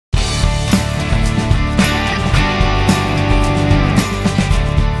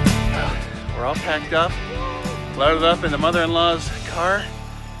packed up, loaded up in the mother-in-law's car,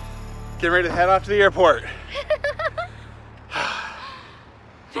 getting ready to head off to the airport. I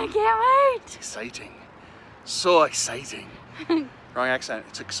can't wait. Exciting. So exciting. Wrong accent.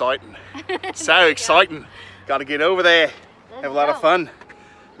 It's exciting. So exciting. Got to get over there. Have a lot of fun.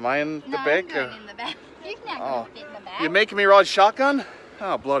 Am I in the back? I'm going in the back. You're not going to fit in the back. You're making me ride shotgun?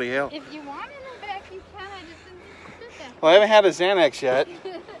 Oh, bloody hell. If you want in the back, you can. I just didn't sit there. Well, I haven't had a Xanax yet.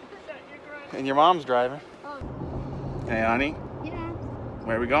 And your mom's driving. Oh. Hey, honey. Yeah.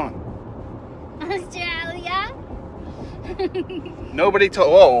 Where are we going? Australia. Nobody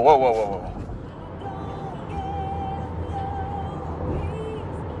told. Whoa, whoa, whoa, whoa, whoa.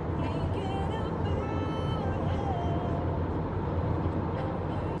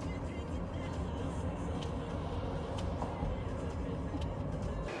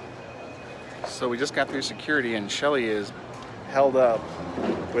 So we just got through security and Shelly is held up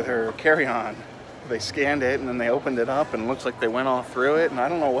with her carry-on. They scanned it and then they opened it up and it looks like they went all through it, and I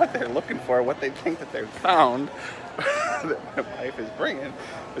don't know what they're looking for, what they think that they found that my wife is bringing,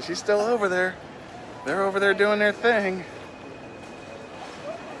 but she's still over there. They're over there doing their thing.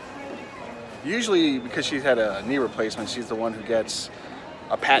 Usually because she's had a knee replacement, she's the one who gets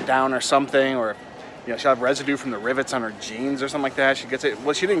a pat down or something, or you know, she'll have residue from the rivets on her jeans or something like that. She gets it.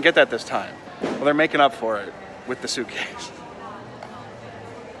 Well, she didn't get that this time. Well, they're making up for it with the suitcase.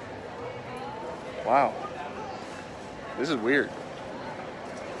 Wow. This is weird.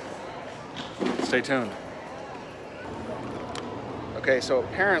 Stay tuned. Okay, so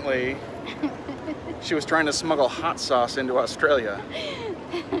apparently she was trying to smuggle hot sauce into Australia.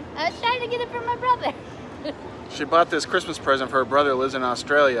 I was trying to get it from my brother. She bought this Christmas present for her brother who lives in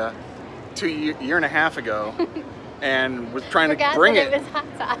Australia a year and a half ago, and was trying to bring it. It was hot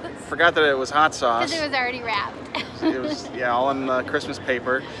sauce. Forgot that it was hot sauce. Because it was already wrapped. It was, yeah, all in the Christmas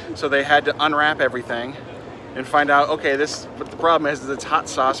paper. So they had to unwrap everything and find out, okay, what the problem is it's hot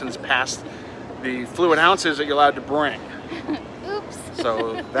sauce and it's past the fluid ounces that you're allowed to bring. Oops.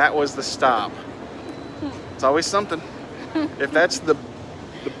 So that was the stop. It's always something. If that's the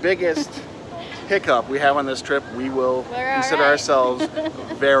biggest hiccup we have on this trip, we will consider ourselves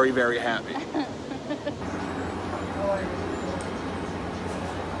very, very happy.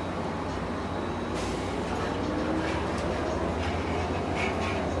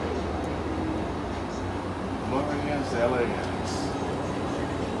 LAX.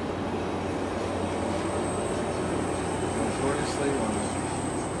 Notoriously one of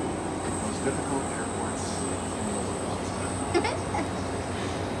the most difficult airports.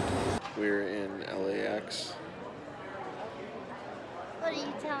 We're in LAX. What are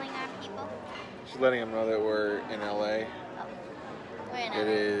you telling our people? She's letting them know that we're in LA. Oh, we're in LA. It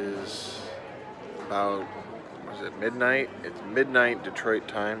is about, what is it, midnight? It's midnight Detroit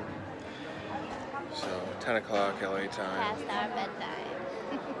time. So 10 o'clock LA time. Past our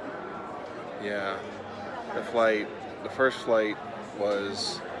bedtime. Yeah. The first flight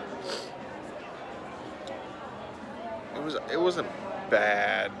was, it wasn't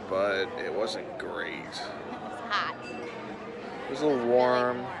bad, but it wasn't great. It was hot. It was a little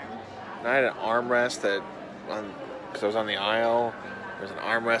warm. Really warm. And I had an armrest that, because I was on the aisle, there's an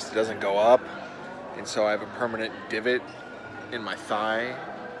armrest that doesn't go up, and so I have a permanent divot in my thigh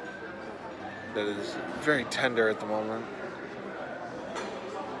that is very tender at the moment.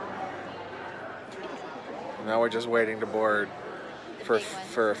 And now we're just waiting to board for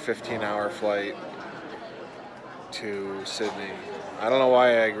a 15-hour flight to Sydney. I don't know why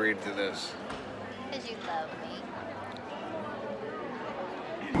I agreed to this. Because you love me.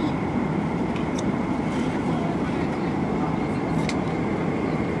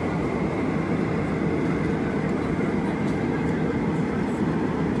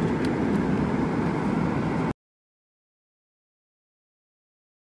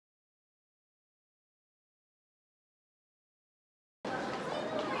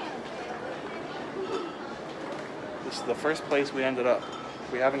 This is the first place we ended up.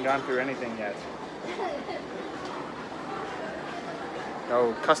 We haven't gone through anything yet.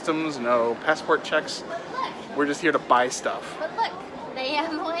 No customs, no passport checks. But look. We're just here to buy stuff. But look, they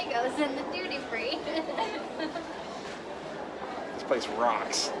have Legos in the duty free. This place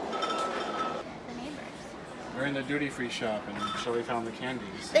rocks. The neighbors. We're in the duty free shop and Shelly found the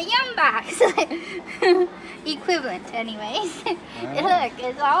candies. The Yum Box! Equivalent, anyways. Look,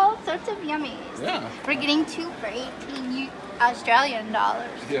 it's all sorts of yummies. Yeah. We're getting 2 for 18 Australian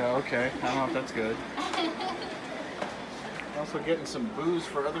dollars. Yeah, okay. I don't know if that's good. Also getting some booze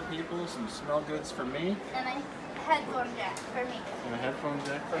for other people, some smell goods for me. And a headphone jack for me. And a headphone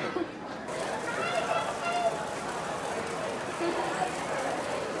jack for her.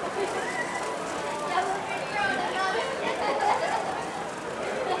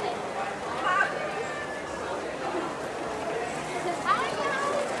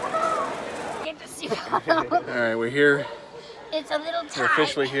 Alright, we're here. It's a little tight. We're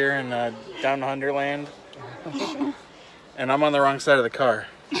officially here in Down Under land. And I'm on the wrong side of the car.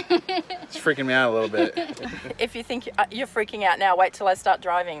 It's freaking me out a little bit. If you think you're freaking out now, wait till I start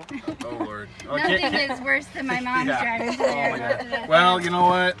driving. Oh Lord. Oh, Nothing is worse than my mom's driving. Oh my God. Well, you know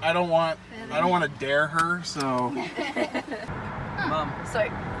what? I don't want to dare her, so. Mum, So,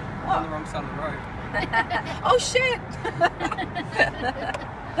 on the wrong side of the road. oh shit!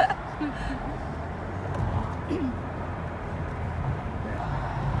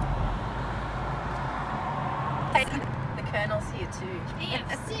 The Colonel's here too.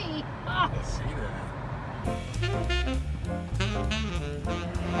 KFC. See that?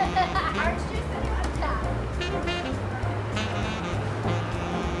 Orange juice and hot top.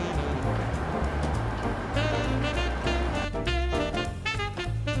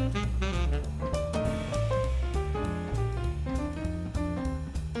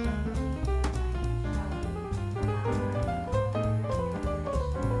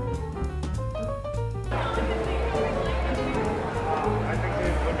 I think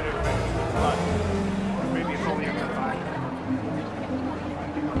they've limited editions, but maybe it's only under 5.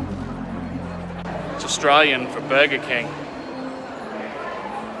 It's Australian for Burger King.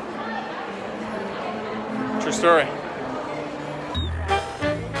 True story.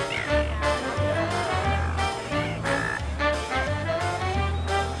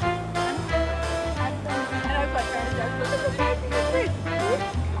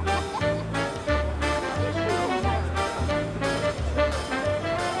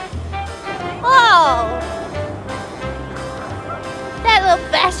 Whoa! That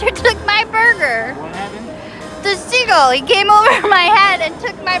little bastard took my burger. What happened? The seagull, he came over my head and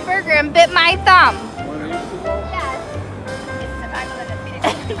took my burger and bit my thumb. Yes. It's survival of the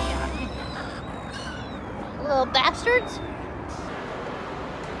fittest. Little bastards.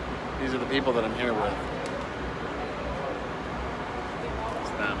 These are the people that I'm here with. It's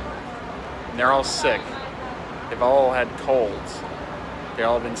them. And they're all sick. They've all had colds. They've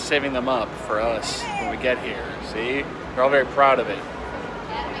all been saving them up for us when we get here. See? They're all very proud of it.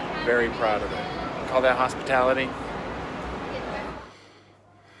 Very proud of it. Call that hospitality?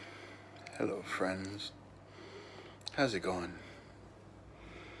 Hello, friends. How's it going?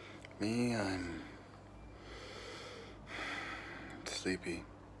 Me, I'm sleepy.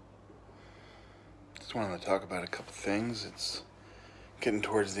 Just wanted to talk about a couple things. It's getting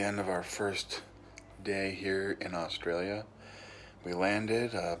towards the end of our first day here in Australia. We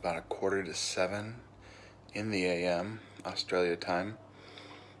landed about 6:45 in the AM, Australia time.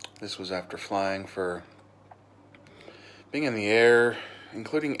 This was after flying for being in the air,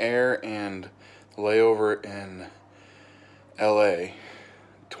 including air and layover in LA,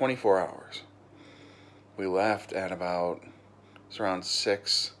 24 hours. We left at it's around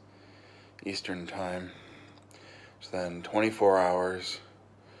 6 Eastern time. So then 24 hours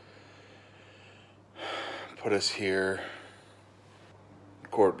put us here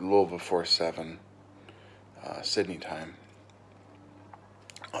a little before 7 Sydney time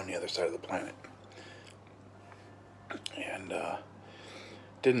on the other side of the planet. And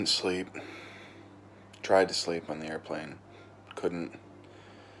didn't sleep. Tried to sleep on the airplane. Couldn't.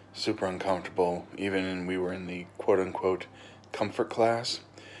 Super uncomfortable. Even we were in the quote-unquote comfort class,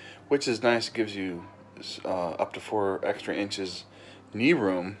 which is nice. It gives you up to 4 extra inches knee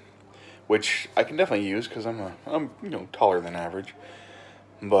room, which I can definitely use because I'm taller than average.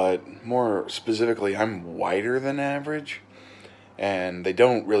 But more specifically, I'm wider than average, and they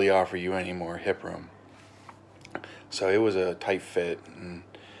don't really offer you any more hip room. So it was a tight fit, and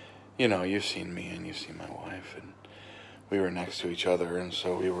you've seen me and you've seen my wife, and we were next to each other, and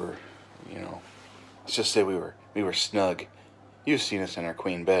so we were, let's just say we were snug. You've seen us in our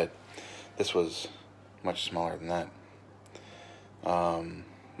queen bed. This was much smaller than that.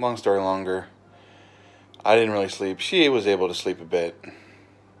 Long story longer, I didn't really sleep. She was able to sleep a bit,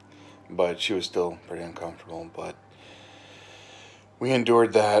 but she was still pretty uncomfortable. But we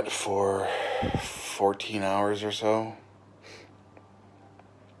endured that for 14 hours or so,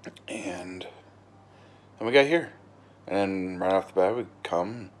 and then we got here. And then right off the bat, we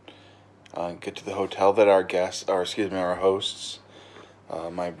come, get to the hotel that our hosts,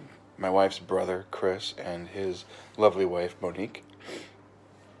 my wife's brother, Chris, and his lovely wife, Monique,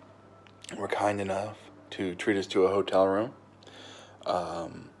 were kind enough to treat us to a hotel room,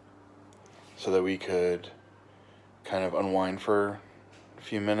 so that we could kind of unwind for a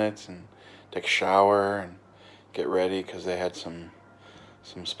few minutes and take a shower and get ready, because they had some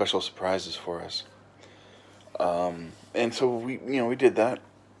special surprises for us. And so we did that.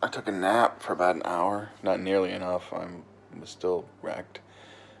 I took a nap for about an hour, not nearly enough. I was still wrecked.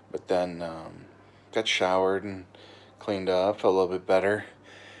 But then got showered and cleaned up a little bit better,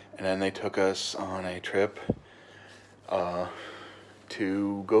 and then they took us on a trip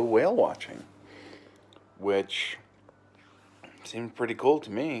to go whale watching, which seemed pretty cool to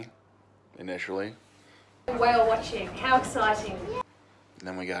me initially. Whale watching, how exciting. And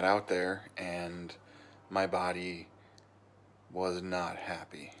then we got out there and my body was not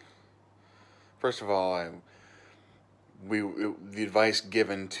happy. First of all, the advice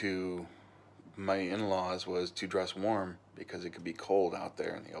given to my in-laws was to dress warm because it could be cold out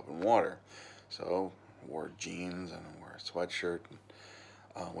there in the open water. So I wore jeans and I wore a sweatshirt,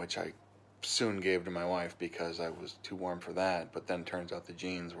 which I soon gave to my wife because I was too warm for that, but then turns out the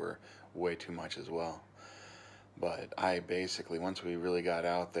jeans were way too much as well. But I basically, once we really got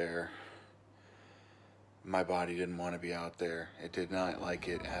out there, my body didn't want to be out there. It did not like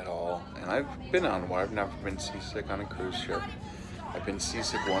it at all. And I've been on water. I've never been seasick on a cruise ship. I've been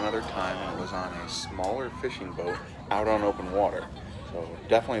seasick one other time, and it was on a smaller fishing boat out on open water. So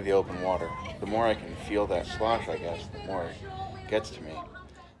definitely the open water. The more I can feel that slosh, I guess, the more it gets to me.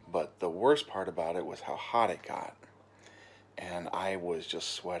 But the worst part about it was how hot it got. And I was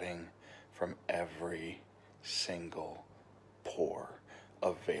just sweating from every single pore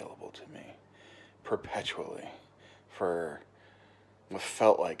available to me, perpetually, for what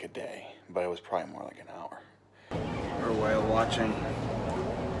felt like a day, but it was probably more like an hour. We're whale watching.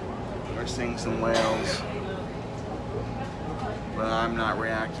 We're seeing some whales, but I'm not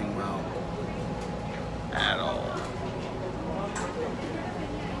reacting well at all.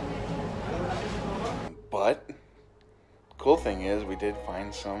 But cool thing is we did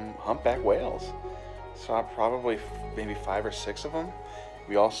find some humpback whales. Saw probably maybe 5 or 6 of them.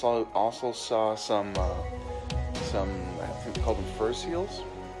 We also saw some I think they called them fur seals.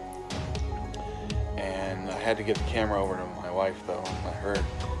 And I had to get the camera over to my wife though, and let her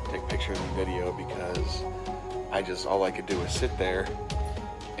take pictures and video because all I could do was sit there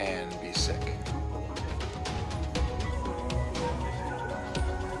and be sick.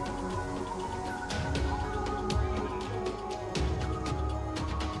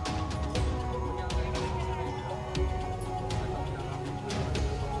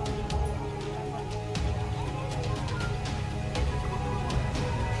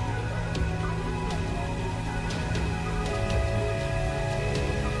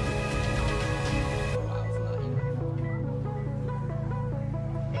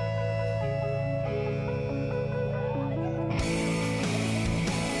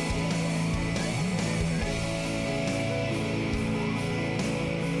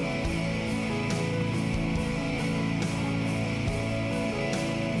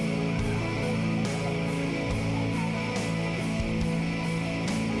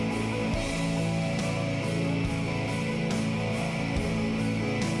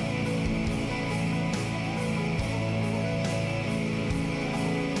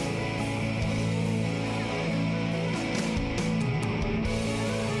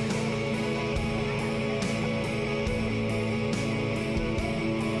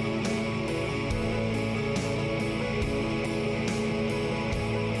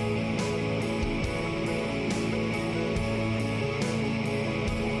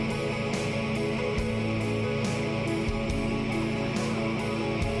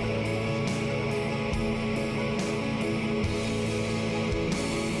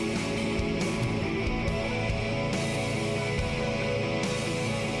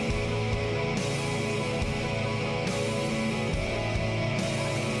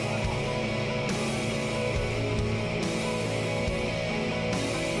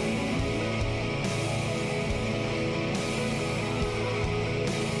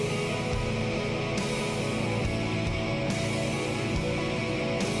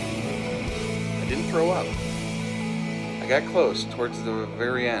 Throw up. I got close towards the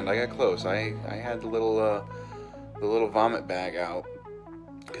very end. I got close. I had the little vomit bag out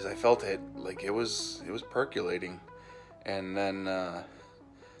because I felt it like it was percolating, and then I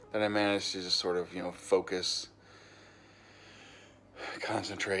managed to just sort of focus,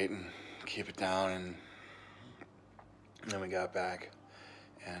 concentrate, and keep it down, and then we got back,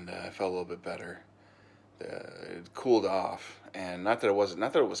 and I felt a little bit better. It cooled off, and not that it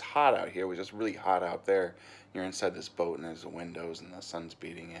was hot out here. It was just really hot out there. You're inside this boat, and there's the windows, and the sun's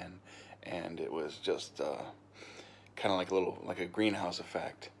beating in, and it was just kind of like a greenhouse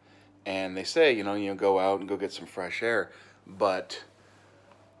effect. And they say, go out and go get some fresh air, but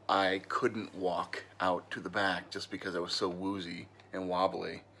I couldn't walk out to the back just because I was so woozy and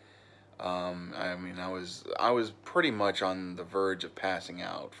wobbly. I was pretty much on the verge of passing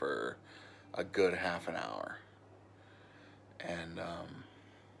out for a good half an hour, and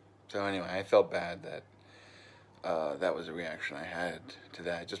So anyway, I felt bad that that was a reaction I had to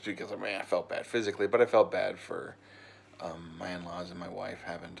that, just because, I mean, I felt bad physically, but I felt bad for my in-laws and my wife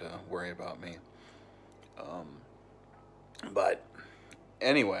having to worry about me. But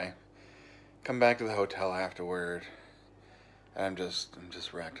anyway, come back to the hotel afterward, and I'm just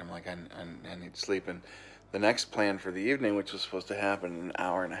wrecked. I'm like, I need sleep. And the next plan for the evening, which was supposed to happen in an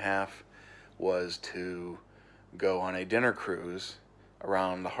hour and a half, was to go on a dinner cruise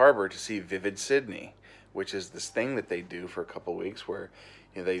around the harbor to see Vivid Sydney, which is this thing that they do for a couple weeks where,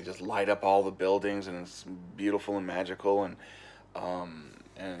 you know, they just light up all the buildings and it's beautiful and magical, and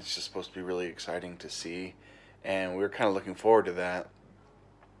it's just supposed to be really exciting to see, and we were kind of looking forward to that.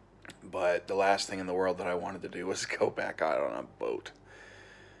 But the last thing in the world that I wanted to do was go back out on a boat.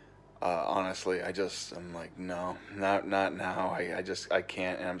 Honestly, I'm like, no, not now. I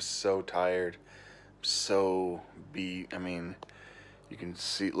can't, and I'm so tired, so beat. I mean, you can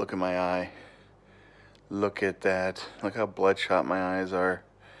see, look at my eye. Look at that. Look how bloodshot my eyes are.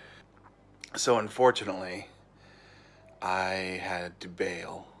 So unfortunately, I had to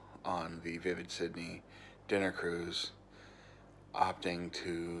bail on the Vivid Sydney dinner cruise, opting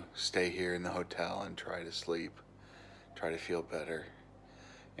to stay here in the hotel and try to sleep, try to feel better.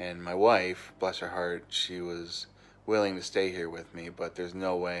 And my wife, bless her heart, she was willing to stay here with me, but there's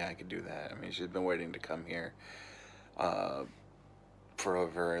no way I could do that. I mean, she's been waiting to come here for a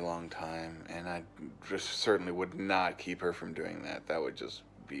very long time, and I just certainly would not keep her from doing that. That would just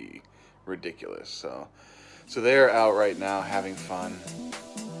be ridiculous. So they're out right now having fun.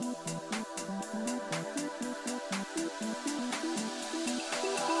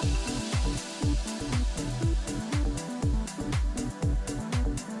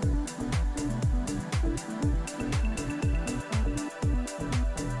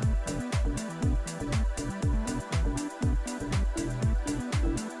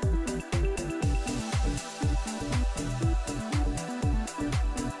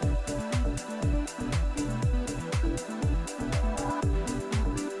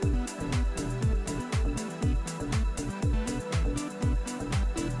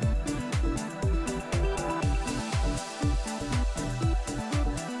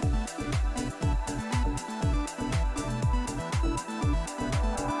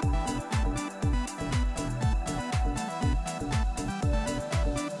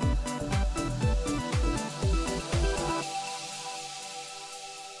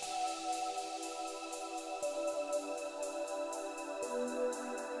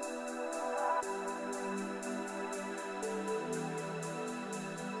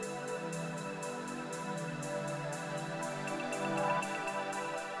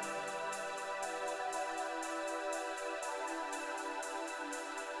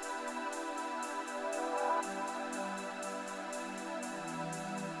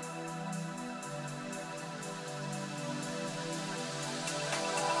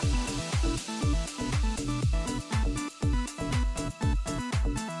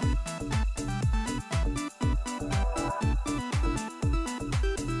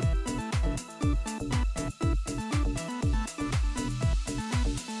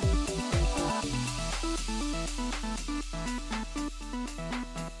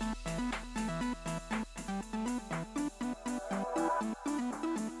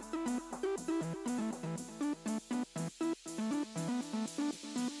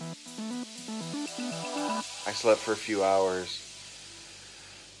 I slept for a few hours.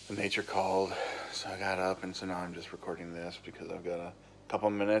 The nature called, so I got up, and so now I'm just recording this because I've got a couple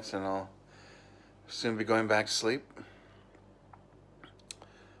minutes and I'll soon be going back to sleep.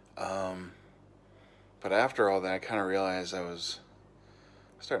 But after all that, I kind of realized I was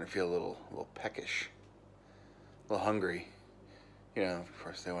starting to feel a little peckish, a little hungry. You know, of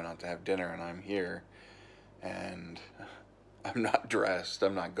course they went out to have dinner and I'm here, and I'm not dressed,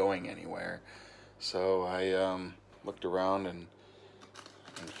 I'm not going anywhere. So I looked around and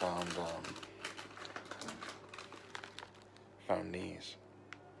found these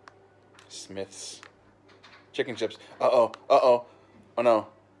Smith's chicken chips. Oh no,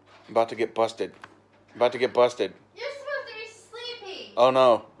 I'm about to get busted. You're supposed to be sleeping. Oh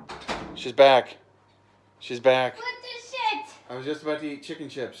no, she's back. What the shit? I was just about to eat chicken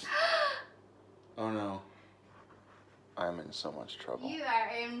chips. Oh no. I'm in so much trouble. You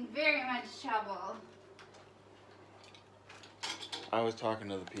are in very much trouble. I was talking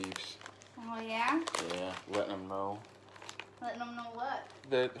to the peeps. Oh yeah? Yeah, letting them know. Letting them know what?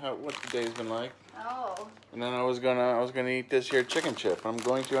 What the day's been like. Oh. And then I was gonna eat this here chicken chip. I'm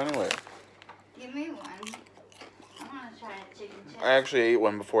going to anyway. Give me one. I want to try a chicken chip. I actually ate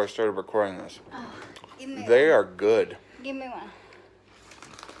one before I started recording this. Oh, give me They one. are good. Give me one.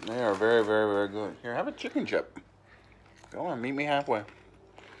 They are very, very, very good. Here, have a chicken chip. Go on, meet me halfway.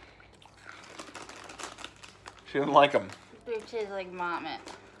 She didn't like them. They taste like vomit.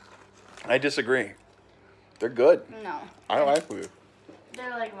 I disagree. They're good. No. I like food. They're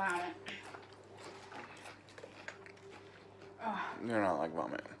like vomit. Oh. They're not like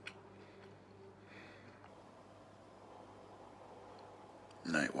vomit.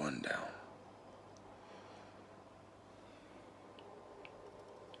 Night one down.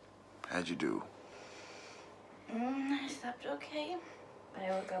 How'd you do? I slept okay, but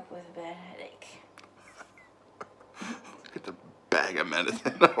I woke up with a bad headache. Get the bag of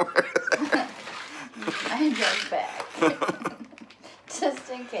medicine over. I just back. Just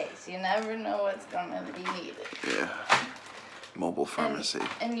in case. You never know what's going to be needed. Yeah. Mobile pharmacy.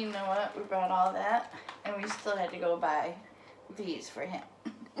 And you know what? We brought all that, and we still had to go buy these for him.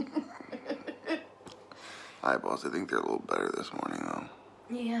 Eyeballs, I think they're a little better this morning, though.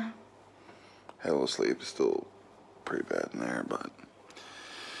 Yeah. Had a little sleep. Still pretty bad in there, but...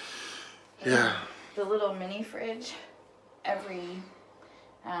 Yeah. The little mini fridge, every,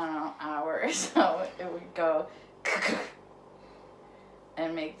 I don't know, hour or so, it would go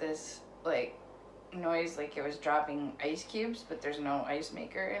and make this, like, noise like it was dropping ice cubes, but there's no ice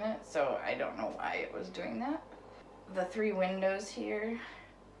maker in it, so I don't know why it was doing that. The 3 windows here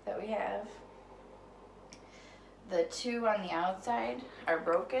that we have, the 2 on the outside are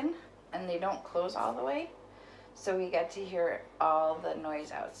broken and they don't close all the way, so we got to hear all the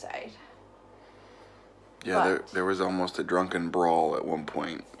noise outside. Yeah, there was almost a drunken brawl at one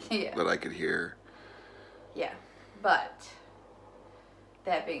point Yeah. that I could hear. Yeah, but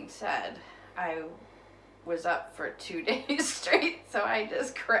that being said, I was up for 2 days straight, so I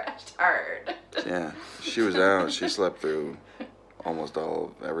just crashed hard. Yeah, she was out. She slept through almost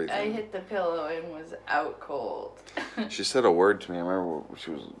all of everything. I hit the pillow and was out cold. She said a word to me. I remember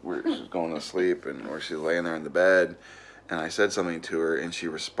she was going to sleep and where she was laying there in the bed, and I said something to her, and she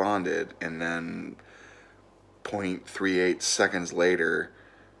responded, and then 0.38 seconds later,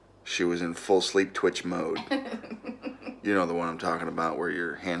 she was in full sleep twitch mode. You know the one I'm talking about, where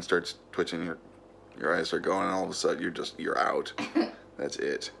your hand starts twitching, your eyes start going, and all of a sudden you're out. That's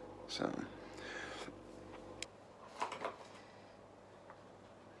it. So.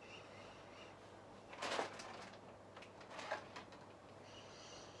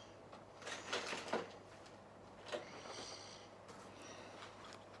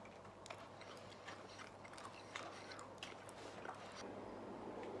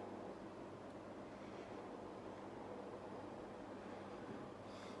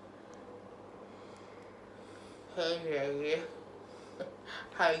 Hey,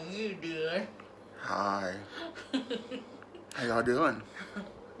 how you doing? Hi. How y'all doing?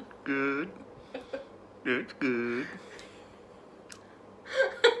 Good. It's good.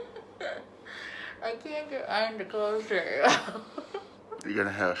 I can't get on the closer. You're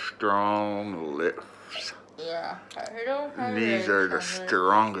gonna have strong lips. Yeah, I don't have These are the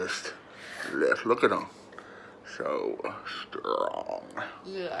strongest lips. Look at them. So strong.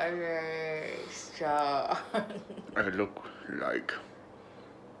 You are very strong. I look like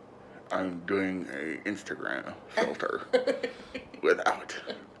I'm doing a Instagram filter without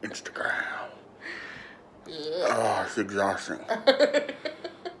Instagram. Yeah. Oh, it's exhausting.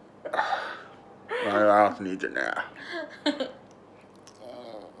 My mouth needs a nap.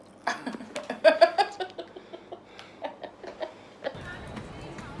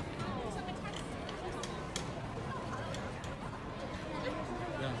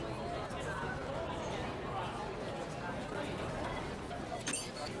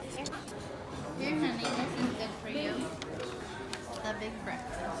 Here, honey, this is good for you. A big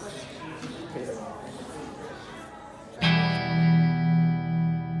breakfast.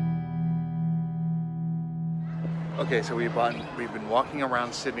 Okay, so we've been walking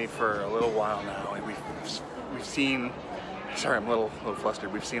around Sydney for a little while now, and we've seen. Sorry, I'm a little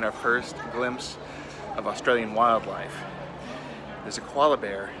flustered. We've seen our first glimpse of Australian wildlife. There's a koala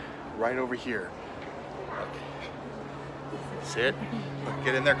bear right over here. Look. See it? Look,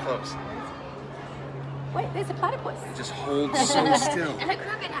 get in there close. Wait, there's a platypus. It just holds so still. And a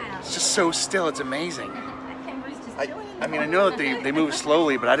crocodile. It's just so still. It's amazing. That kangaroo's just chilling in the I mean, I know that they move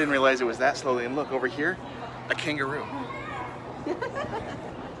slowly, but I didn't realize it was that slowly. And look over here, a kangaroo.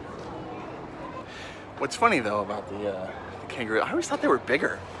 What's funny though about the kangaroo, I always thought they were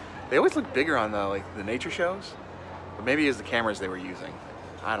bigger. They always look bigger on the nature shows, but maybe it's the cameras they were using.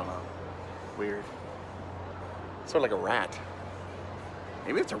 I don't know. Weird. Sort of like a rat.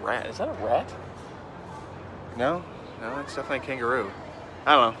 Maybe it's a rat. Is that a rat? No, it's definitely a kangaroo.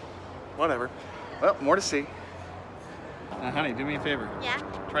 I don't know. Whatever. Well, more to see. Now, honey, do me a favor. Yeah?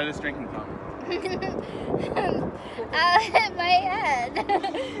 Try this drinking fountain. I'll hit my head.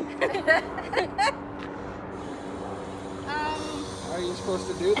 How are you supposed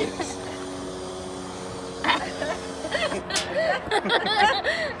to do this?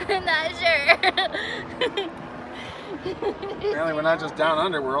 I'm not sure. Apparently we're not just down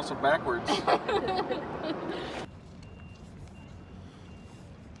under, we're also backwards.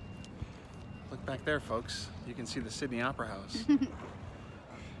 Look back there, folks. You can see the Sydney Opera House.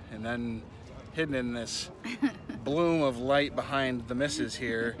 And then hidden in this bloom of light behind the misses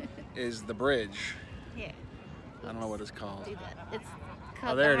here is the bridge. Here. I don't know what it's called. Do that. It's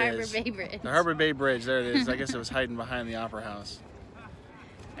called there the it Harbor is. Bay Bridge. The Harbor Bay Bridge, there it is. I guess it was hiding behind the Opera House.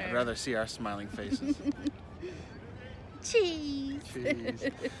 I'd rather see our smiling faces. Cheese.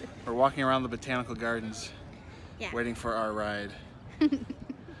 Jeez. We're walking around the botanical gardens, Yeah. waiting for our ride.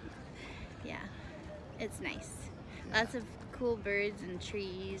 Yeah. It's nice. Lots of cool birds and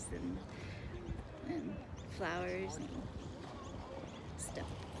trees and flowers and stuff.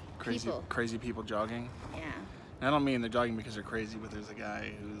 Crazy people jogging. Yeah. And I don't mean they're jogging because they're crazy, but there's a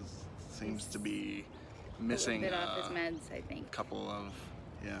guy who seems to be missing A bit off his meds, I think. couple of,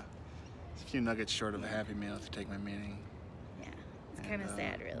 yeah, a few nuggets short of a Happy Meal, if you take my meaning. Yeah. It's kind of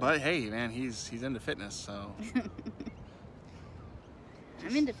sad, really. But hey, man, he's into fitness, so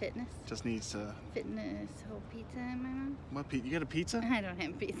I'm into fitness. just needs to. Fitness whole pizza in my mouth. What, Pete? You got a pizza? I don't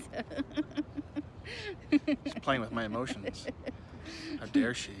have pizza. She's playing with my emotions. How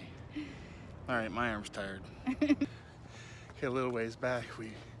dare she? All right, my arm's tired. Okay, a little ways back,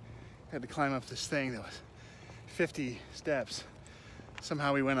 we had to climb up this thing that was 50 steps.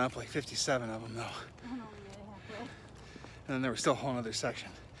 Somehow we went up like 57 of them, though. And then there was still a whole other section.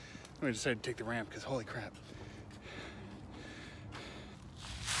 We decided to take the ramp because holy crap.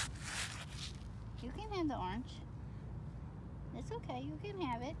 You can have the orange. It's okay, you can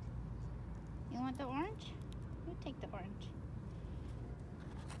have it. You want the orange? You take the orange.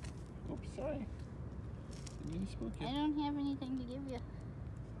 Oops, sorry. Didn't mean to spook you. I don't have anything to give you.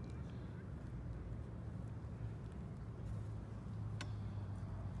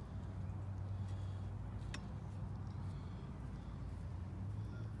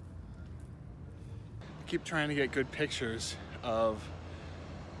 I keep trying to get good pictures of,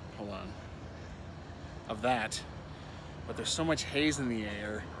 of that, but there's so much haze in the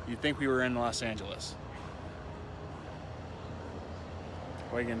air, you'd think we were in Los Angeles.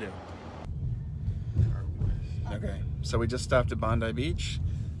 What are you gonna do? Okay, so we just stopped at Bondi Beach.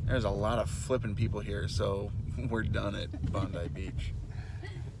 There's a lot of flipping people here, so we're done at Bondi Beach.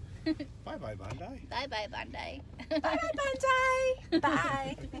 Bye-bye, Bondi. Bye-bye, Bondi. Bye, Bondi.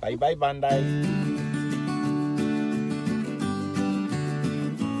 Bye. Bye-bye, Bondi.